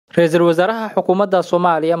Ra'iisul Wasaaraha Xukuumadda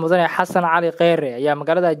Soomaaliya Mudane Xasan Cali Kheyre ayaa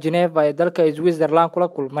magaalada Geneva ee dalka Switzerland kula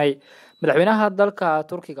kulmay Madaxweynaha dalka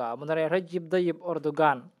Turkiga Mudane Recep Tayyip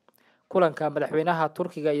Erdogan. Kulanka Madaxweynaha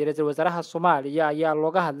Turkiga iyo Ra'iisul Wasaaraha Soomaaliya ayaa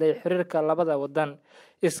looga hadlay xiriirka labada wadan,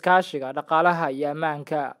 iskaashiga dhaqaalaha iyo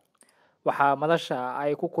ammaanka. Waxaa madasha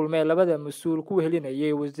ay ku kulmeen labada mas'uul ku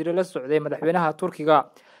wehelinayay wasiirro la socday Madaxweynaha Turkiga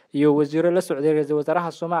iyo wasiirro la socday Ra'iisul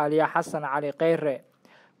Wasaaraha Soomaaliya Xasan Cali Kheyre.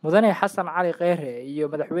 Mudane Xasan Cali Kheyre iyo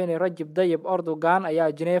Madaxweyne Recep Tayyip Erdogan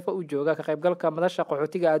ayaa Geneva u jooga ka qaybgalka madasha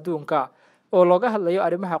qaxootiga adduunka oo looga hadlayo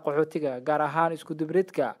arrimaha qaxootiga gaar ahaan isku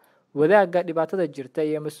dubridka wadaagga dhibaatada jirta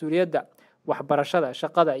iyo mas'uuliyadda waxbarashada,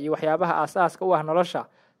 shaqada iyo waxyaabaha aasaasiga u ah nolosha,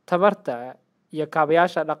 tabarta iyo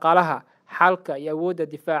kaabayaasha dhaqaalaha, xalka iyo awoodda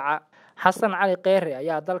difaaca. Xasan Cali Kheyre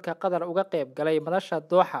ayaa dalka Qatar uga qayb galay madasha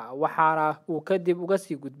Doha waxaana uu kadib uga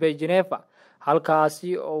sii gudbay Geneva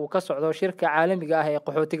halkaasi oo uu ka socdo shirka caalamiga ah ee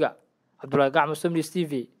qaxootiga. Abdullahi Gacmo, SomNews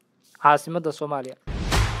TV, caasimadda Soomaaliya.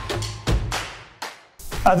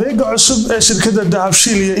 adeega cusub ee shirkadda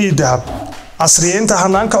dahabshiil iyo idahab casriyeynta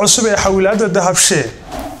hanaanka cusub ee xawilaadda dahabshee.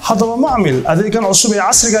 haddaba macmil adeegan cusub ee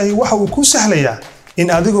casriga ahi waxa uu ku sahlayaa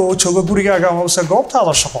in adigoo jooga gurigaaga hoose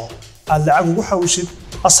goobtaada shaqo aad lacag ugu xawishid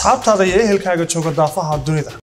asxaabtaada iyo ehelkaaga jooga daafaha dunida.